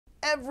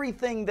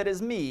Everything that is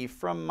me,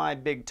 from my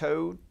big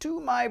toe to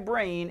my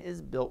brain,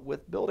 is built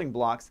with building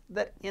blocks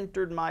that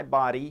entered my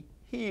body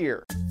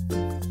here.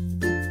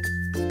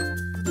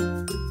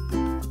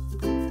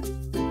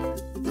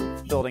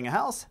 Building a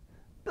house,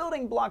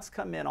 building blocks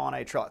come in on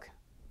a truck.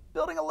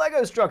 Building a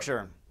Lego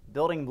structure,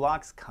 building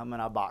blocks come in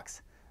a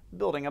box.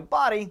 Building a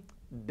body,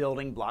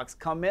 building blocks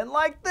come in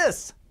like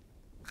this.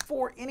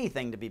 For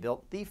anything to be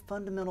built, the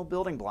fundamental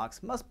building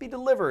blocks must be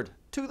delivered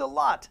to the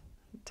lot,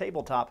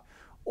 tabletop,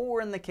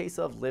 or in the case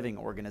of living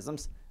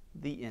organisms,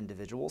 the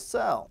individual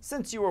cell.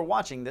 Since you are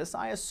watching this,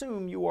 I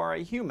assume you are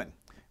a human,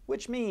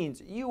 which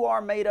means you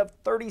are made of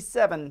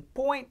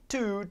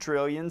 37.2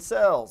 trillion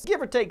cells,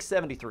 give or take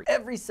 73.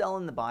 Every cell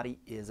in the body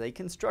is a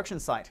construction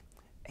site,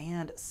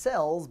 and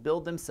cells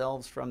build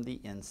themselves from the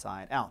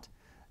inside out.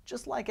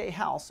 Just like a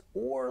house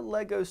or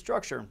Lego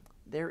structure,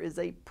 there is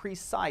a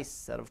precise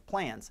set of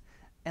plans,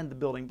 and the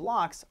building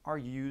blocks are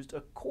used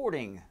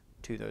according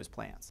to those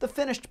plans. The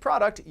finished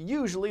product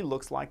usually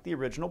looks like the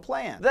original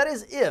plan. That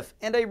is if,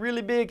 and a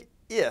really big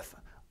if,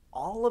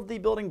 all of the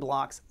building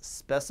blocks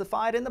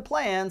specified in the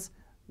plans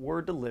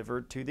were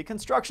delivered to the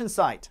construction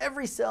site.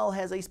 Every cell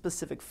has a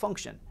specific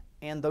function,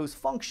 and those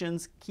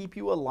functions keep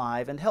you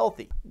alive and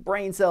healthy.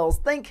 Brain cells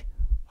think,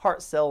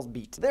 heart cells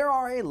beat. There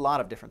are a lot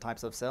of different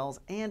types of cells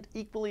and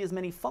equally as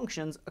many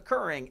functions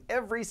occurring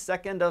every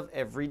second of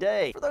every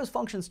day. For those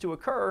functions to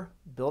occur,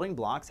 building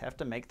blocks have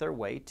to make their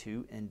way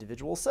to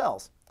individual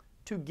cells.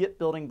 To get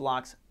building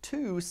blocks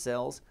to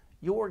cells,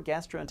 your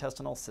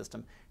gastrointestinal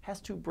system has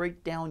to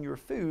break down your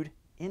food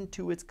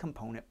into its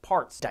component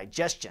parts.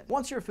 Digestion.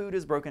 Once your food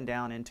is broken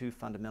down into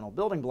fundamental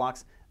building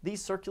blocks, the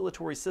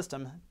circulatory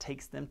system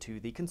takes them to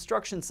the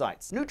construction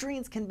sites.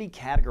 Nutrients can be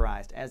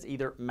categorized as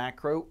either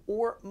macro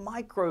or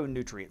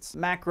micronutrients.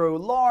 Macro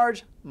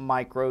large,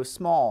 micro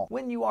small.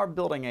 When you are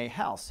building a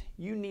house,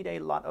 you need a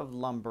lot of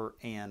lumber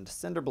and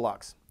cinder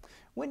blocks.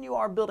 When you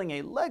are building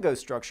a Lego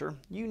structure,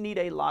 you need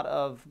a lot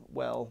of,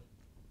 well,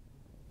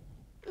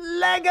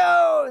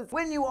 Legos!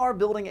 When you are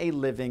building a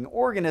living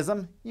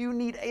organism, you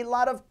need a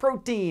lot of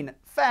protein,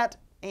 fat,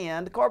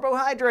 and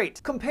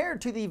carbohydrate.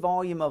 Compared to the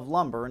volume of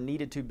lumber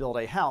needed to build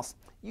a house,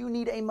 you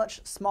need a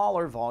much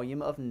smaller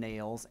volume of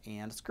nails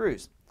and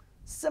screws.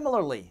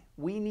 Similarly,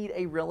 we need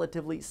a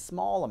relatively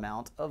small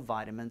amount of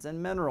vitamins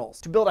and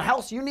minerals. To build a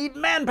house, you need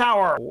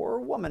manpower or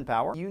woman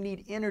power. You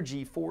need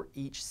energy for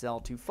each cell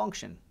to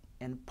function.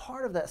 And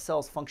part of that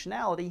cell's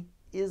functionality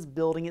is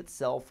building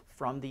itself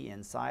from the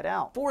inside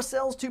out. For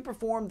cells to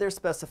perform their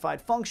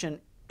specified function,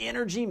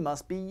 energy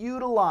must be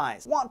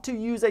utilized. Want to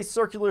use a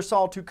circular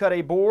saw to cut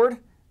a board?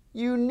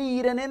 You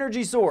need an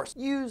energy source.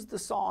 Use the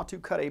saw to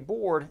cut a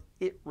board,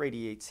 it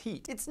radiates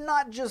heat. It's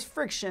not just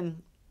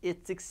friction,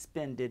 it's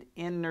expended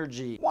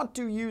energy. Want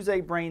to use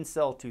a brain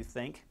cell to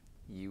think?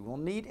 You will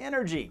need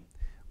energy.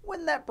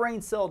 When that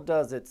brain cell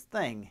does its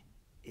thing,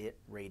 it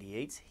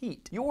radiates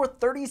heat. Your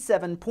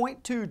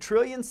 37.2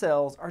 trillion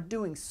cells are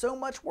doing so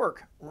much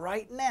work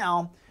right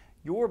now.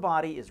 Your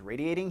body is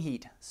radiating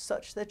heat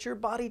such that your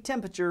body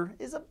temperature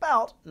is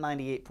about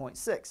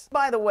 98.6.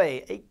 By the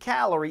way, a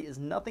calorie is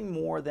nothing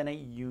more than a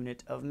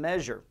unit of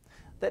measure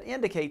that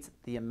indicates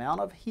the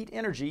amount of heat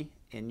energy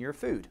in your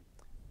food,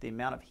 the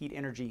amount of heat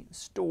energy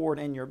stored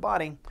in your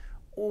body,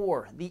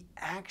 or the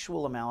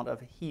actual amount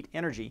of heat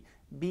energy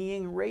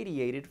being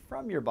radiated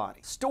from your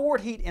body.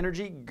 Stored heat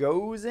energy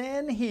goes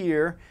in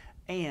here,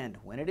 and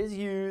when it is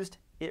used,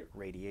 it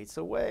radiates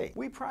away.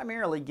 We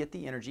primarily get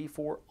the energy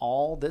for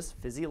all this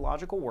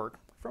physiological work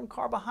from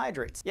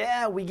carbohydrates.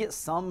 Yeah, we get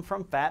some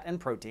from fat and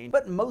protein,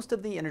 but most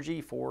of the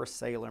energy for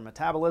cellular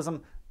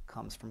metabolism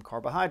comes from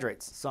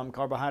carbohydrates. Some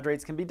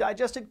carbohydrates can be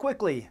digested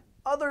quickly.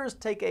 Others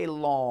take a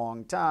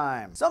long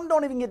time. Some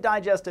don't even get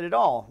digested at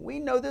all. We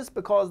know this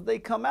because they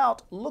come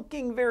out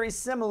looking very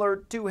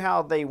similar to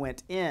how they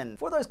went in.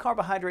 For those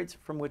carbohydrates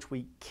from which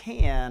we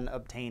can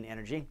obtain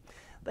energy,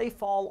 they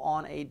fall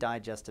on a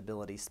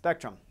digestibility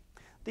spectrum.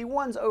 The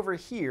ones over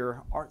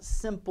here are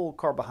simple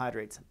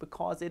carbohydrates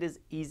because it is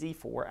easy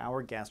for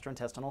our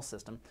gastrointestinal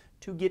system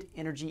to get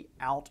energy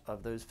out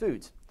of those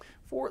foods.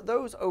 For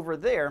those over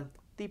there,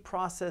 the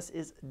process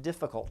is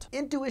difficult.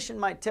 Intuition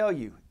might tell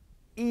you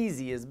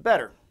easy is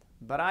better,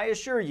 but I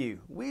assure you,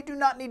 we do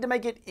not need to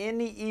make it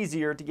any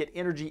easier to get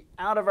energy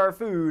out of our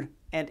food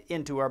and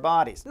into our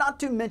bodies. Not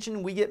to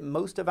mention we get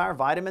most of our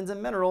vitamins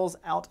and minerals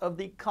out of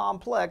the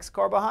complex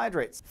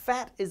carbohydrates.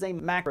 Fat is a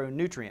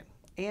macronutrient,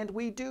 and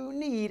we do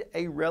need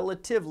a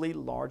relatively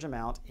large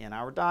amount in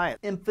our diet.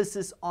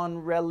 Emphasis on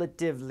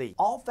relatively.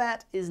 All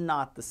fat is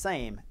not the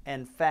same,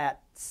 and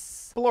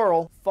fats,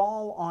 plural,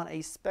 fall on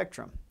a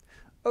spectrum.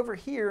 Over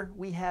here,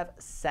 we have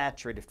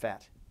saturated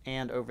fat.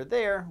 And over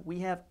there, we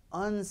have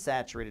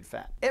unsaturated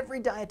fat. Every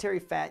dietary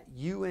fat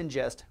you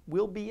ingest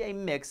will be a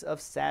mix of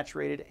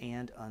saturated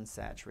and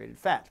unsaturated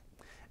fat.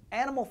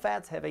 Animal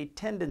fats have a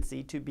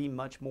tendency to be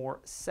much more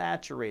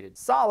saturated.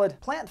 Solid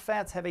plant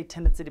fats have a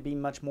tendency to be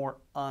much more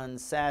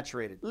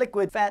unsaturated.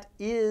 Liquid fat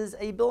is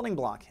a building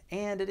block,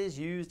 and it is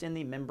used in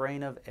the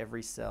membrane of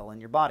every cell in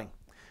your body.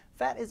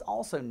 Fat is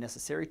also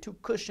necessary to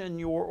cushion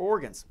your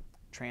organs.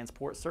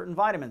 transports certain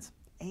vitamins,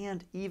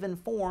 and even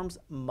forms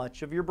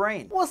much of your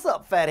brain. What's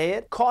up,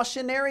 fathead?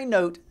 Cautionary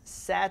note,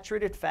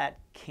 saturated fat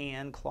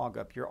can clog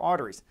up your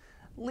arteries,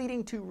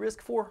 leading to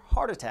risk for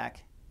heart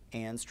attack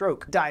and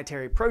stroke.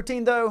 Dietary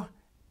protein though,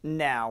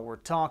 now we're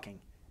talking.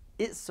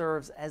 It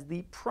serves as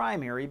the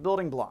primary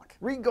building block.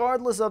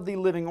 Regardless of the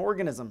living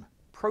organism,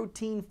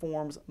 protein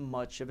forms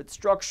much of its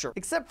structure.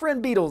 Except for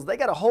in beetles, they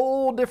got a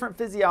whole different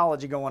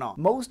physiology going on.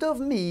 Most of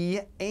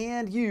me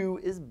and you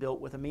is built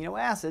with amino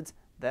acids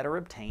that are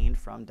obtained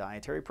from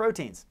dietary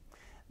proteins.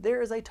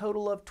 There is a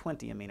total of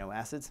 20 amino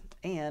acids,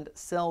 and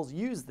cells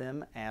use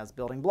them as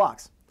building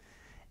blocks.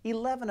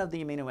 11 of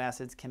the amino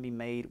acids can be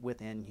made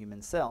within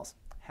human cells.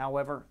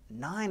 However,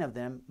 9 of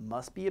them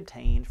must be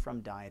obtained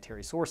from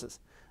dietary sources.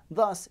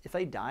 Thus, if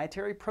a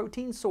dietary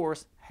protein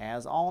source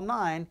has all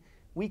 9,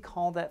 we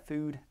call that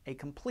food a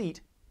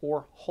complete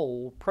or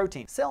whole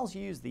protein. Cells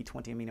use the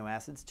 20 amino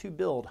acids to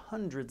build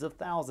hundreds of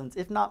thousands,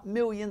 if not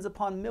millions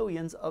upon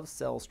millions of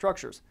cell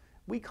structures.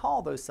 We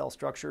call those cell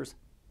structures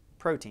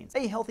proteins.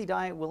 A healthy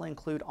diet will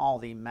include all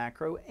the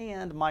macro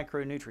and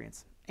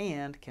micronutrients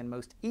and can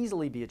most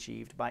easily be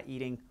achieved by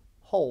eating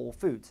whole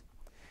foods.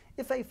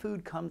 If a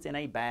food comes in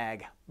a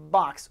bag,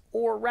 box,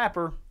 or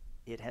wrapper,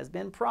 it has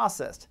been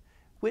processed,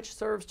 which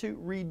serves to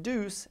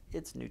reduce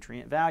its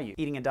nutrient value.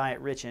 Eating a diet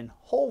rich in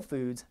whole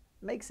foods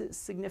makes it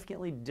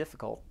significantly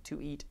difficult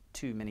to eat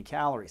too many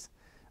calories.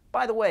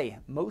 By the way,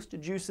 most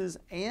juices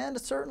and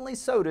certainly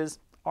sodas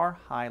are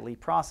highly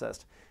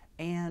processed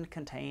and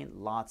contain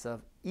lots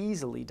of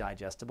easily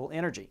digestible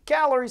energy.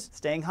 Calories.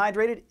 Staying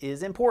hydrated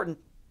is important.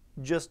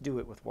 Just do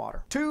it with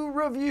water. To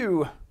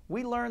review,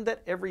 we learned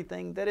that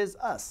everything that is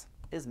us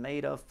is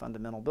made of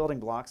fundamental building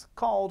blocks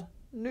called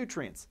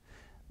nutrients.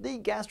 The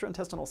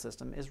gastrointestinal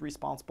system is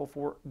responsible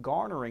for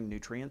garnering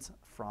nutrients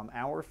from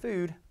our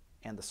food,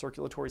 and the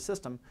circulatory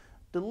system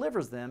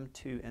delivers them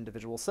to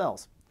individual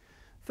cells.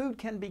 Food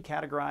can be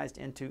categorized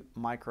into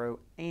micro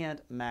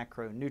and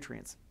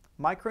macronutrients.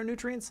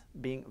 Micronutrients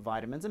being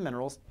vitamins and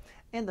minerals,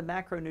 and the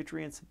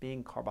macronutrients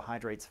being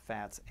carbohydrates,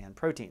 fats, and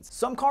proteins.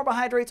 Some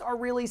carbohydrates are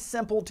really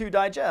simple to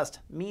digest,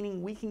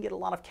 meaning we can get a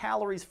lot of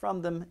calories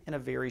from them in a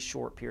very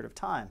short period of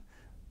time.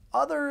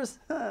 Others,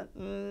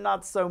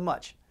 not so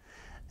much.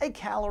 A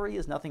calorie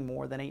is nothing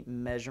more than a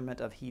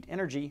measurement of heat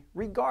energy,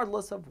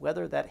 regardless of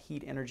whether that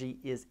heat energy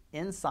is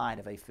inside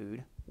of a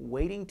food,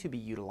 waiting to be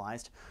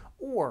utilized,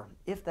 or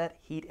if that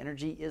heat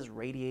energy is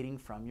radiating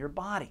from your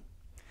body.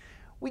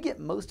 We get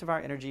most of our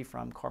energy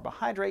from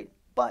carbohydrate,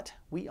 but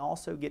we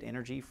also get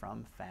energy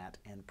from fat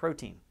and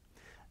protein.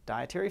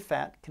 Dietary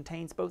fat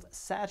contains both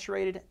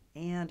saturated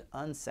and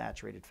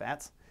unsaturated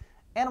fats.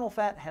 Animal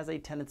fat has a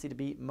tendency to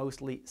be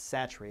mostly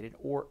saturated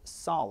or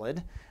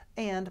solid,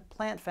 and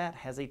plant fat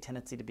has a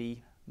tendency to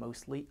be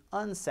mostly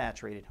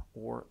unsaturated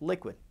or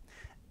liquid.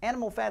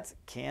 Animal fats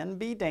can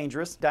be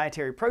dangerous.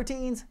 Dietary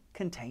proteins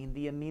contain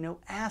the amino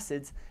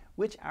acids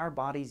which our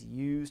bodies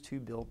use to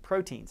build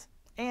proteins.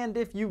 And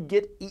if you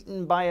get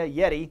eaten by a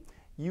Yeti,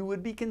 you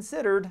would be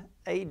considered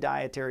a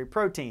dietary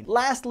protein.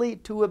 Lastly,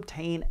 to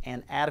obtain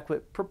an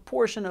adequate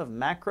proportion of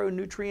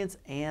macronutrients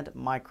and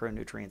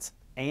micronutrients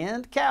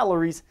and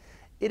calories,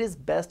 it is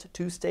best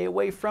to stay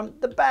away from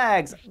the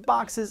bags,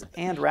 boxes,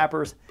 and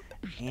wrappers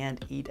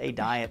and eat a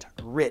diet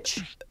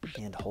rich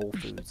in whole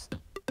foods.